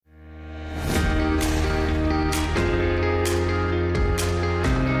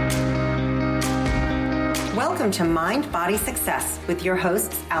Welcome to Mind Body Success with your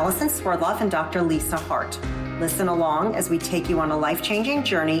hosts, Allison Swerdloff and Dr. Lisa Hart. Listen along as we take you on a life-changing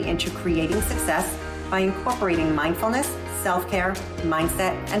journey into creating success by incorporating mindfulness, self-care,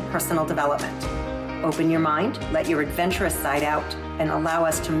 mindset, and personal development. Open your mind, let your adventurous side out, and allow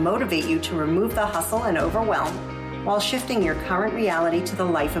us to motivate you to remove the hustle and overwhelm while shifting your current reality to the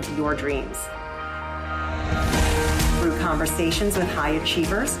life of your dreams. Through conversations with high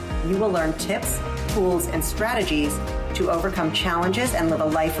achievers, you will learn tips, tools, and strategies to overcome challenges and live a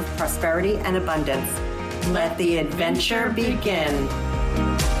life of prosperity and abundance. Let the adventure begin.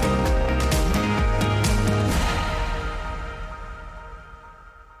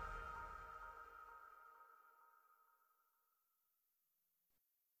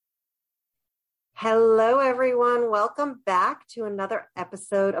 Hello, everyone. Welcome back to another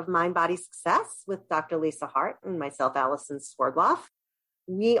episode of Mind Body Success with Dr. Lisa Hart and myself, Allison Swerdloff.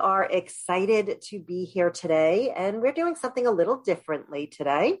 We are excited to be here today, and we're doing something a little differently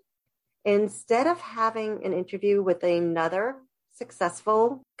today. Instead of having an interview with another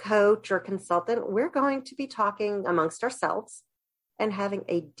successful coach or consultant, we're going to be talking amongst ourselves and having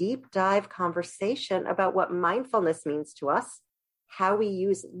a deep dive conversation about what mindfulness means to us, how we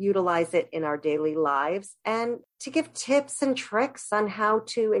utilize it in our daily lives, and to give tips and tricks on how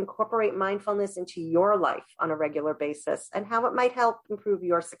to incorporate mindfulness into your life on a regular basis and how it might help improve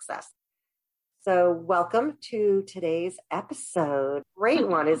your success. So welcome to today's episode. Great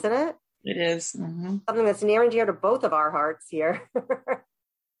one, isn't it? It is. Mm-hmm. Something that's near and dear to both of our hearts here.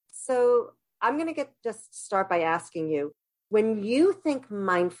 So I'm going to just start by asking you, when you think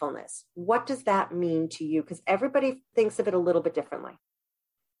mindfulness, what does that mean to you? Because everybody thinks of it a little bit differently.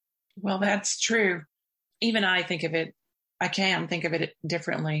 Well, that's true. Even I think of it, I can think of it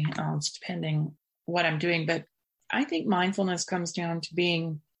differently, depending what I'm doing. But I think mindfulness comes down to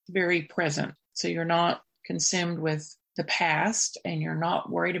being very present. So you're not consumed with the past and you're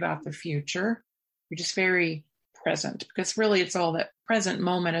not worried about the future. You're just very present, because really it's all that present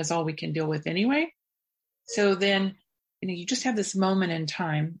moment is all we can deal with anyway. So then, you just have this moment in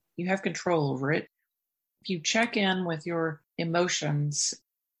time. You have control over it. If you check in with your emotions,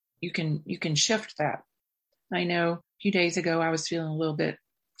 you can shift that. I know a few days ago, I was feeling a little bit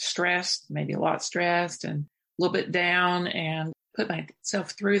stressed, maybe a lot stressed and a little bit down, and put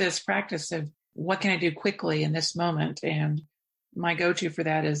myself through this practice of what can I do quickly in this moment? And my go-to for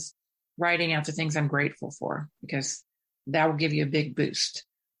that is writing out the things I'm grateful for, because that will give you a big boost.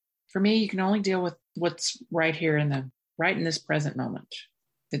 For me, you can only deal with what's right here right in this present moment.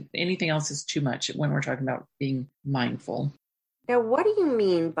 Anything else is too much when we're talking about being mindful. Now, what do you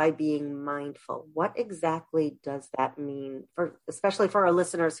mean by being mindful? What exactly does that mean, especially for our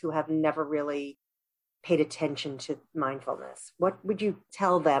listeners who have never really paid attention to mindfulness? What would you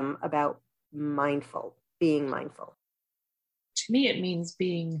tell them about being mindful? To me, it means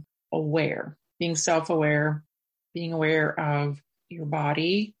being aware, being self-aware, being aware of your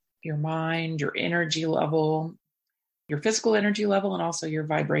body, your mind, your energy level, your physical energy level, and also your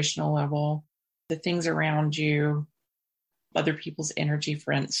vibrational level, the things around you, other people's energy,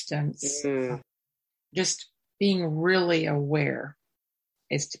 for instance. Just being really aware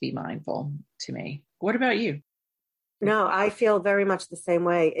is to be mindful to me. What about you? No, I feel very much the same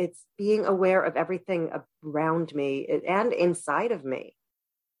way. It's being aware of everything around me and inside of me.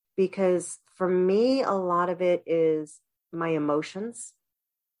 Because for me, a lot of it is my emotions.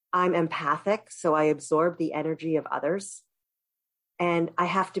 I'm empathic, so I absorb the energy of others. And I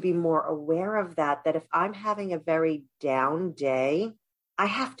have to be more aware of that if I'm having a very down day, I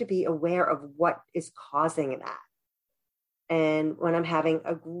have to be aware of what is causing that. And when I'm having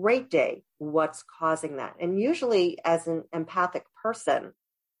a great day, what's causing that? And usually as an empathic person,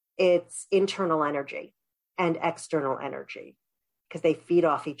 it's internal energy and external energy, because they feed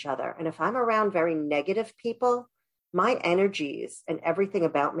off each other. And if I'm around very negative people, my energies and everything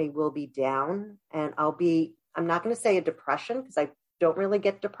about me will be down, and I'm not going to say a depression, because I don't really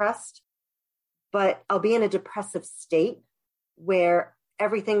get depressed, but I'll be in a depressive state where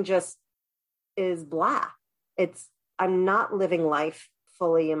everything just is blah. I'm not living life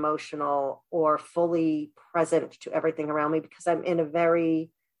fully emotional or fully present to everything around me, because I'm in a very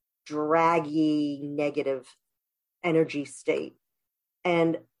draggy, negative energy state.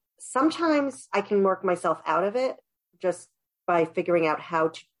 And sometimes I can work myself out of it just by figuring out how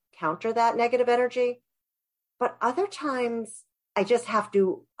to counter that negative energy. But other times I just have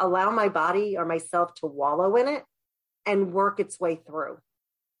to allow my body or myself to wallow in it and work its way through.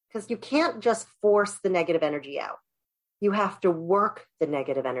 Because you can't just force the negative energy out. You have to work the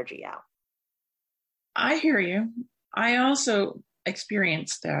negative energy out. I hear you. I also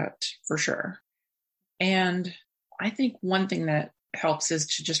experienced that for sure. And I think one thing that helps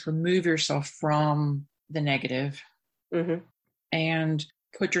is to just remove yourself from the negative Mm-hmm. and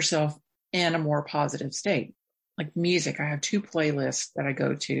put yourself in a more positive state. Like music, I have 2 playlists that I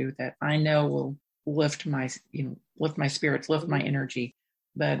go to that I know will lift my, lift my spirits, lift my energy.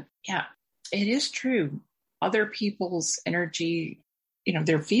 But yeah, it is true. Other people's energy,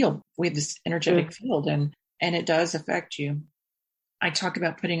 their field, we have this energetic field, and it does affect you. I talk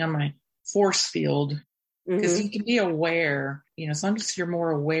about putting on my force field because you can be aware, as long as you're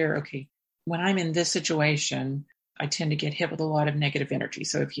more aware, okay, when I'm in this situation, I tend to get hit with a lot of negative energy.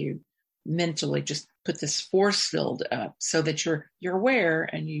 So if you mentally just put this force field up so that you're aware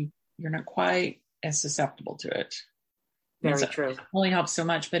and you're not quite as susceptible to it. Very true. It only helps so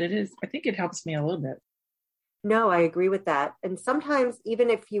much, but I think it helps me a little bit. No, I agree with that. And sometimes, even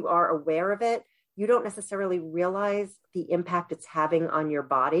if you are aware of it, you don't necessarily realize the impact it's having on your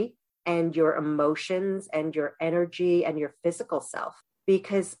body and your emotions and your energy and your physical self.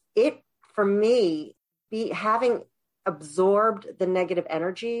 Because for me, having absorbed the negative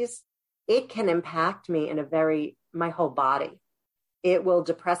energies, it can impact me in my whole body. It will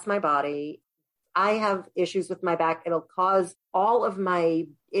depress my body. I have issues with my back. It'll cause all of my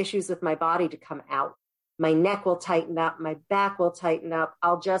issues with my body to come out. My neck will tighten up. My back will tighten up.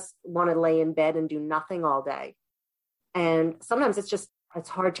 I'll just want to lay in bed and do nothing all day. And sometimes it's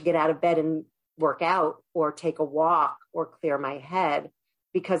hard to get out of bed and work out or take a walk or clear my head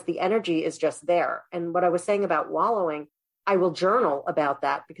because the energy is just there. And what I was saying about wallowing, I will journal about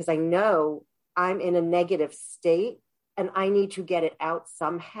that because I know I'm in a negative state and I need to get it out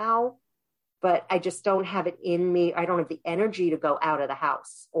somehow, but I just don't have it in me. I don't have the energy to go out of the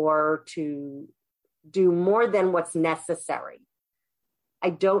house or to do more than what's necessary.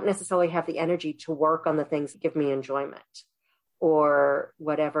 I don't necessarily have the energy to work on the things that give me enjoyment or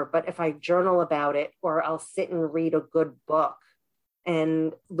whatever. But if I journal about it, or I'll sit and read a good book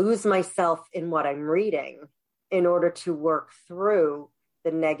and lose myself in what I'm reading in order to work through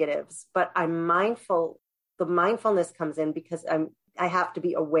the negatives. But I'm mindful. The mindfulness comes in because I have to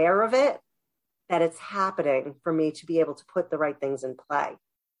be aware of it, that it's happening for me to be able to put the right things in play.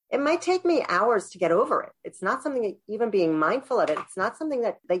 It might take me hours to get over it. It's not something that, even being mindful of it, it's not something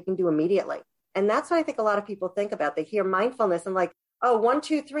that they can do immediately. And that's what I think a lot of people think about. They hear mindfulness and like, oh, 1,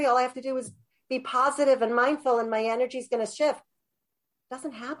 2, 3, all I have to do is be positive and mindful and my energy is going to shift. It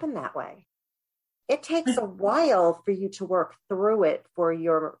doesn't happen that way. It takes a while for you to work through it for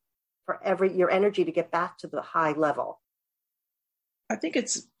your energy to get back to the high level. I think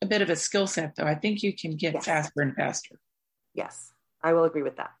it's a bit of a skill set, though. I think you can get faster and faster. Yes, I will agree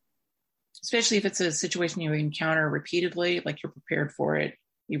with that. Especially if it's a situation you encounter repeatedly, like you're prepared for it,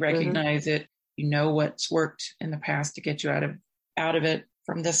 you recognize it, you know what's worked in the past to get you out of it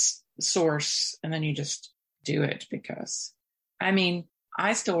from this source, and then you just do it. Because,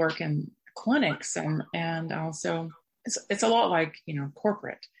 I still work in clinics and also it's a lot like,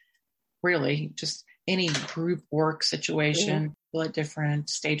 corporate, really, just any group work situation, people at different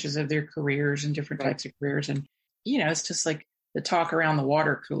stages of their careers and different types of careers. And, it's just like the talk around the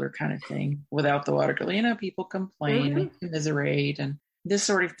water cooler kind of thing without the water cooler. People complain and commiserate and this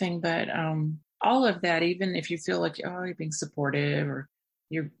sort of thing. But all of that, even if you feel like, you're being supportive or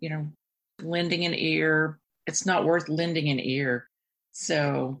you're, lending an ear, it's not worth lending an ear.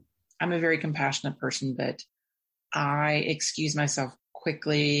 So I'm a very compassionate person, but I excuse myself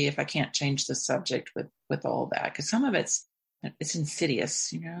quickly if I can't change the subject with all that, because some of it's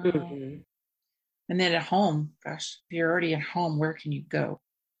insidious, And then at home, gosh, if you're already at home, where can you go?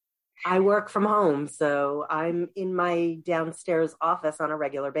 I work from home, so I'm in my downstairs office on a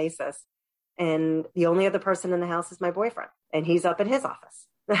regular basis. And the only other person in the house is my boyfriend, and he's up in his office.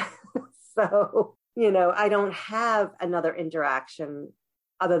 So, I don't have another interaction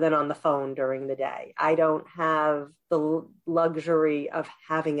other than on the phone during the day. I don't have the luxury of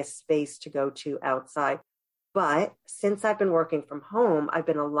having a space to go to outside. But since I've been working from home, I've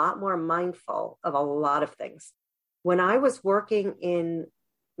been a lot more mindful of a lot of things. When I was working in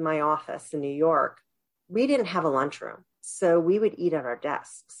my office in New York, we didn't have a lunchroom. So we would eat at our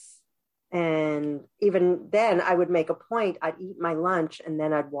desks. And even then I would make a point, I'd eat my lunch and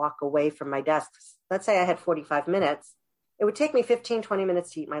then I'd walk away from my desk. Let's say I had 45 minutes. It would take me 15, 20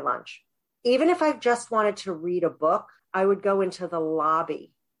 minutes to eat my lunch. Even if I just wanted to read a book, I would go into the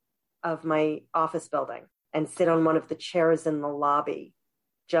lobby of my office building and sit on one of the chairs in the lobby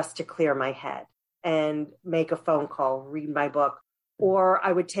just to clear my head and make a phone call, read my book. Or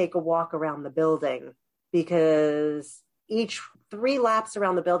I would take a walk around the building because each 3 laps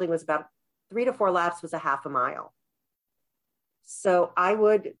around the building was about 3 to 4 laps was a half a mile. So I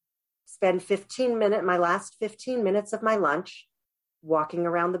would spend my last 15 minutes of my lunch walking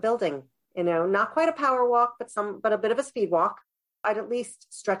around the building. Not quite a power walk, but a bit of a speed walk. I'd at least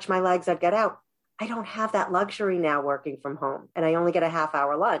stretch my legs. I'd get out. I don't have that luxury now working from home, and I only get a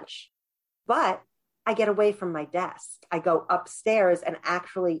half-hour lunch, but I get away from my desk. I go upstairs and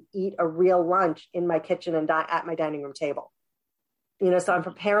actually eat a real lunch in my kitchen and at my dining room table. So I'm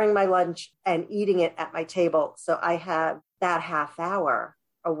preparing my lunch and eating it at my table. So I have that half hour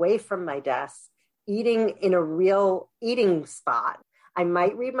away from my desk, eating in a real eating spot. I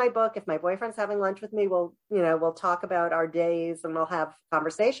might read my book. If my boyfriend's having lunch with me, we'll talk about our days and we'll have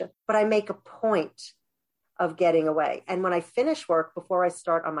conversation. But I make a point of getting away. And when I finish work, before I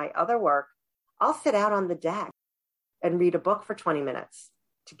start on my other work, I'll sit out on the deck and read a book for 20 minutes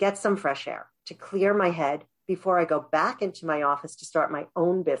to get some fresh air, to clear my head before I go back into my office to start my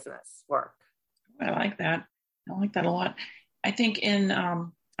own business work. I like that. I like that a lot. I think in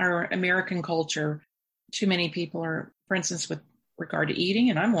our American culture, too many people are, for instance, with regard to eating,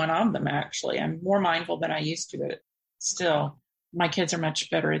 and I'm one of them, actually. I'm more mindful than I used to, but still, my kids are much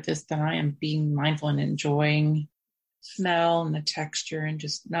better at this than I am, being mindful and enjoying smell and the texture and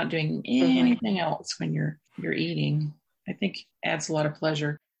just not doing anything else when you're eating. I think adds a lot of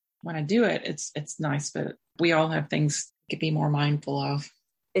pleasure. When I do it, it's nice, but we all have things to be more mindful of.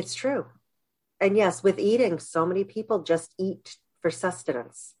 It's true. And yes, with eating, so many people just eat for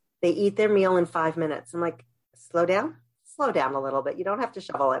sustenance. They eat their meal in 5 minutes. I'm like, slow down a little bit. You don't have to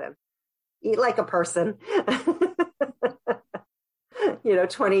shovel it in. Eat like a person,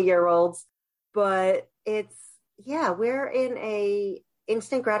 20-year-olds. But we're in a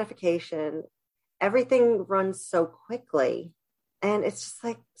instant gratification. Everything runs so quickly. And it's just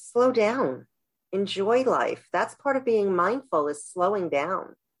like, slow down, enjoy life. That's part of being mindful, is slowing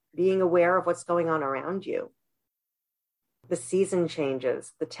down, being aware of what's going on around you. The season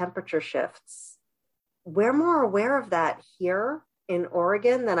changes, the temperature shifts. We're more aware of that here in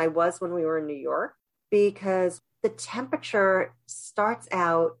Oregon than I was when we were in New York, because the temperature starts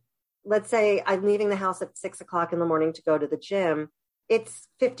out, let's say I'm leaving the house at 6 o'clock in the morning to go to the gym. It's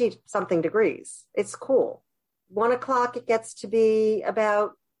 50 something degrees. It's cool. 1 o'clock, it gets to be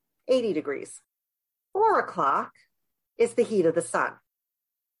about 80 degrees. 4 o'clock is the heat of the sun.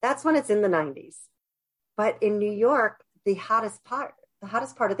 That's when it's in the 90s. But in New York, the hottest part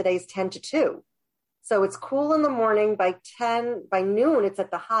of the day is 10 to 2. So it's cool in the morning. By noon, it's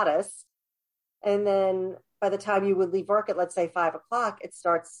at the hottest. And then by the time you would leave work at, let's say, 5 o'clock, it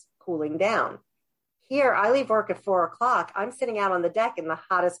starts cooling down. Here, I leave work at 4 o'clock. I'm sitting out on the deck in the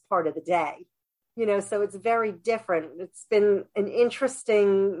hottest part of the day. So it's very different. It's been an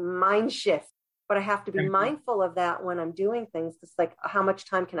interesting mind shift, but I have to be mindful of that when I'm doing things. Just like, how much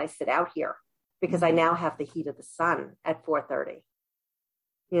time can I sit out here? Because I now have the heat of the sun at 4:30.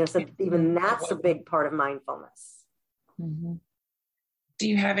 So even that's a big part of mindfulness. Mm-hmm. Do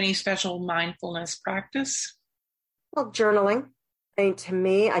you have any special mindfulness practice? Well, journaling. To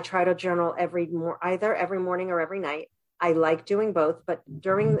me, I try to journal either every morning or every night. I like doing both, but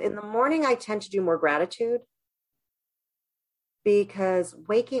in the morning, I tend to do more gratitude, because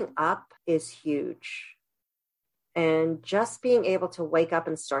waking up is huge. And just being able to wake up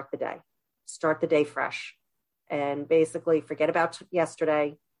and start the day fresh, and basically forget about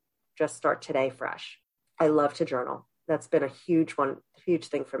yesterday, just start today fresh. I love to journal. That's been a huge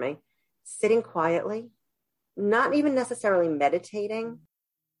thing for me. Sitting quietly, not even necessarily meditating,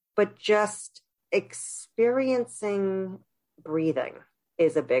 but just experiencing breathing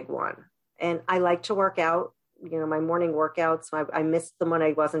is a big one. And I like to work out, my morning workouts. I missed them when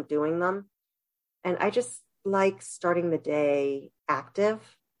I wasn't doing them. And I just like starting the day active,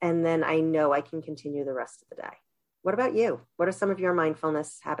 and then I know I can continue the rest of the day. What about you? What are some of your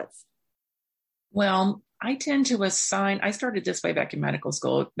mindfulness habits? Well, I tend to I started this way back in medical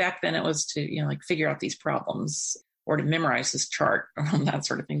school. Back then it was to, figure out these problems or to memorize this chart or that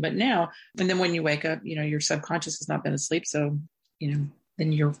sort of thing. But now, and then when you wake up, your subconscious has not been asleep. So, then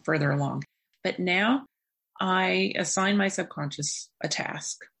you're further along. But now I assign my subconscious a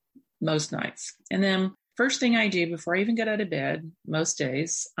task most nights. And then first thing I do before I even get out of bed, most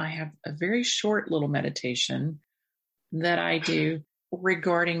days, I have a very short little meditation that I do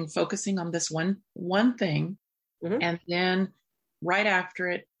regarding focusing on this one thing. Mm-hmm. And then right after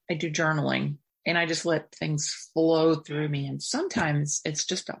it, I do journaling, and I just let things flow through me. And sometimes it's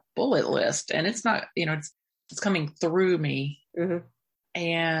just a bullet list, and it's not, it's coming through me. Mm-hmm.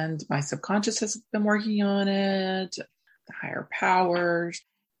 And my subconscious has been working on it, the higher powers.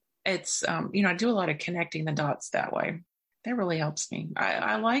 It's, I do a lot of connecting the dots that way. That really helps me.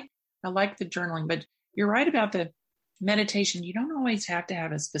 I like the journaling, but you're right about the meditation, you don't always have to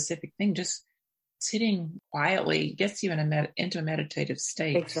have a specific thing. Just sitting quietly gets you into a meditative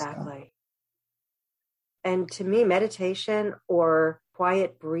state. Exactly. So. And to me, meditation or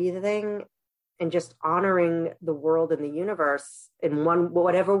quiet breathing and just honoring the world and the universe in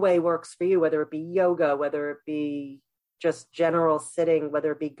whatever way works for you, whether it be yoga, whether it be just general sitting,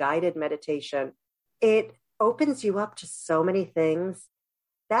 whether it be guided meditation, it opens you up to so many things.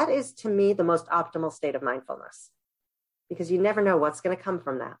 That is, to me, the most optimal state of mindfulness, because you never know what's going to come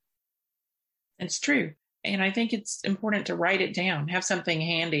from that. It's true. And I think it's important to write it down, have something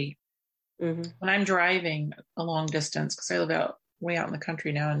handy. Mm-hmm. When I'm driving a long distance, because I live way out in the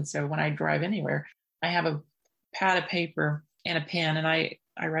country now, and so when I drive anywhere, I have a pad of paper and a pen, and I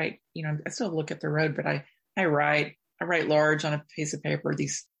write, I still look at the road, but I write large on a piece of paper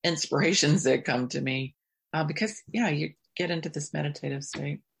these inspirations that come to me, because you get into this meditative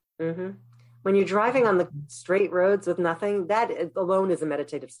state. Mm-hmm. When you're driving on the straight roads with nothing, that alone is a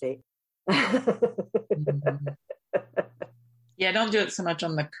meditative state. Mm-hmm. Yeah, don't do it so much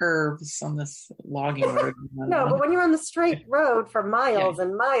on the curves on this logging road. No, but when you're on the straight road for miles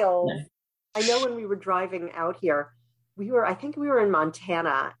and miles, I know when we were driving out here, I think we were in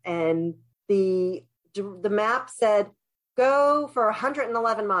Montana, and the map said, go for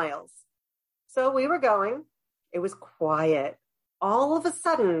 111 miles. So we were going, it was quiet. All of a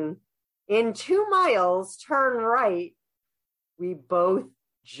sudden, in 2 miles, turn right, we both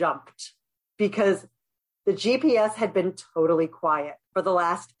jumped because the GPS had been totally quiet for the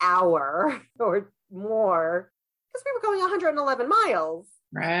last hour or more because we were going 111 miles.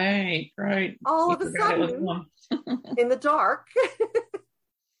 Right. All of a sudden, in the dark,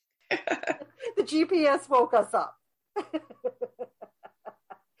 the GPS woke us up.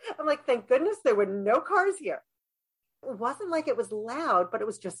 I'm like, thank goodness there were no cars here. It wasn't like it was loud, but it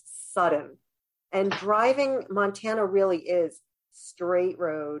was just sudden. And driving Montana really is straight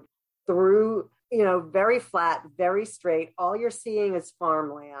road through, very flat, very straight. All you're seeing is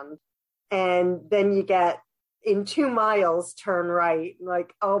farmland. And then you get in 2 miles, turn right.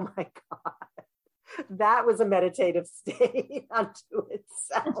 Like, oh my God, that was a meditative state unto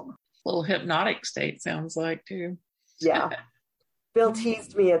itself. A little hypnotic state sounds like too. Yeah. Bill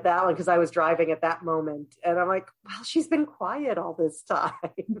teased me at that one because I was driving at that moment. And I'm like, well, she's been quiet all this time.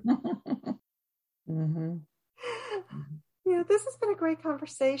 Mm-hmm. This has been a great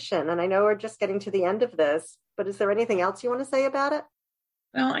conversation. And I know we're just getting to the end of this, but is there anything else you want to say about it?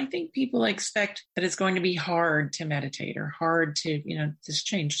 Well, I think people expect that it's going to be hard to meditate or hard to, just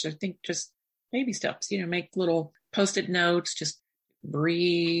change. So I think just baby steps, make little Post-it notes, just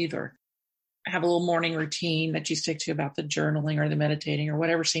breathe, or have a little morning routine that you stick to about the journaling or the meditating or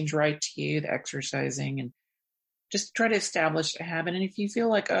whatever seems right to you, the exercising, and just try to establish a habit. And if you feel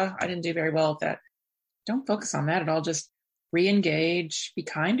like, I didn't do very well at that, don't focus on that at all. Just re-engage, be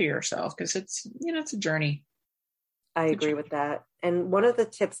kind to yourself, because it's, it's a journey. I agree with that. And one of the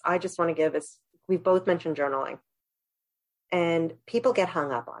tips I just want to give is, we've both mentioned journaling, and people get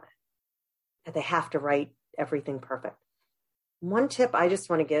hung up on it and they have to write everything perfect. One tip I just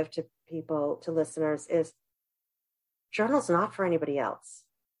want to give to people, to listeners, is journal's not for anybody else.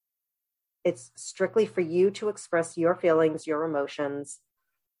 It's strictly for you to express your feelings, your emotions.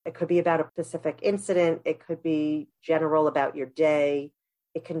 It could be about a specific incident. It could be general about your day.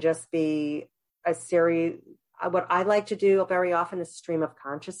 It can just be a series. What I like to do very often is stream of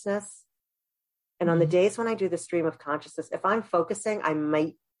consciousness. And on the days when I do the stream of consciousness, if I'm focusing, I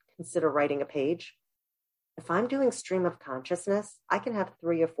might consider writing a page. If I'm doing stream of consciousness, I can have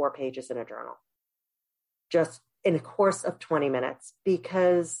 3 or 4 pages in a journal just in a course of 20 minutes,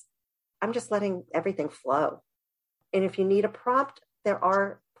 because I'm just letting everything flow. And if you need a prompt, there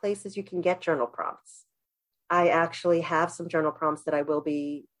are places you can get journal prompts. I actually have some journal prompts that I will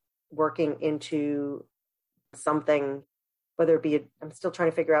be working into something, whether it be, I'm still trying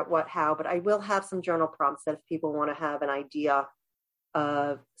to figure out how, but I will have some journal prompts that if people want to have an idea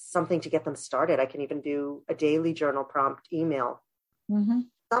of something to get them started, I can even do a daily journal prompt email. Mm-hmm.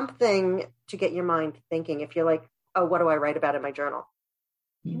 Something to get your mind thinking. If you're like, oh, what do I write about in my journal?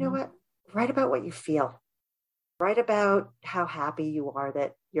 Mm-hmm. You know what? Write about what you feel. Write about how happy you are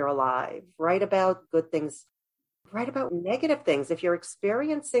that you're alive. Write about good things. Write about negative things. If you're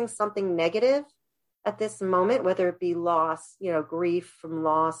experiencing something negative at this moment, whether it be loss, grief from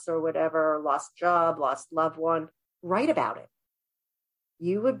loss or whatever, lost job, lost loved one, write about it.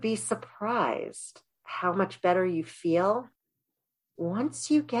 You would be surprised how much better you feel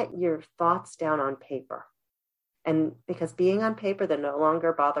once you get your thoughts down on paper. And because being on paper, they're no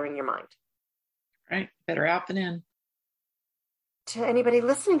longer bothering your mind. Right. Better out than in. To anybody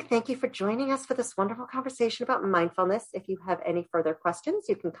listening, thank you for joining us for this wonderful conversation about mindfulness. If you have any further questions,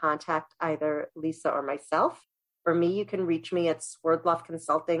 you can contact either Lisa or myself. For me, you can reach me at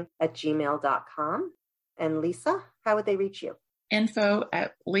swordloftconsulting@gmail.com. And Lisa, how would they reach you? Info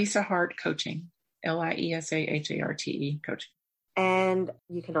at Lisa Hart Coaching, LIESAHARTE Coaching. And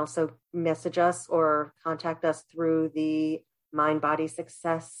you can also message us or contact us through the Mind Body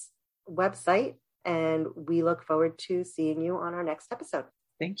Success website. And we look forward to seeing you on our next episode.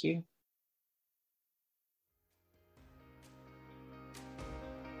 Thank you.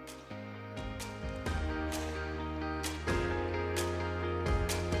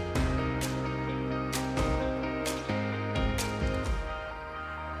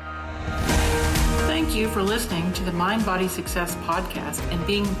 Thank you for listening to the Mind Body Success podcast and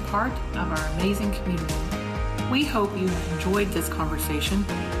being part of our amazing community. We hope you enjoyed this conversation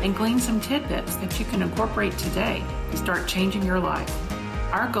and gleaned some tidbits that you can incorporate today to start changing your life.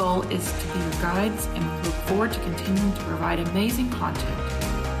 Our goal is to be your guides, and we look forward to continuing to provide amazing content.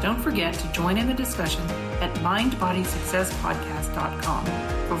 Don't forget to join in the discussion at mindbodysuccesspodcast.com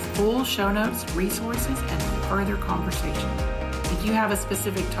for full show notes, resources, and further conversation. If you have a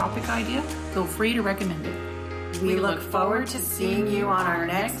specific topic idea, feel free to recommend it. We look forward to seeing you on our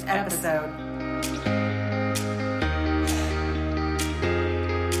next episode.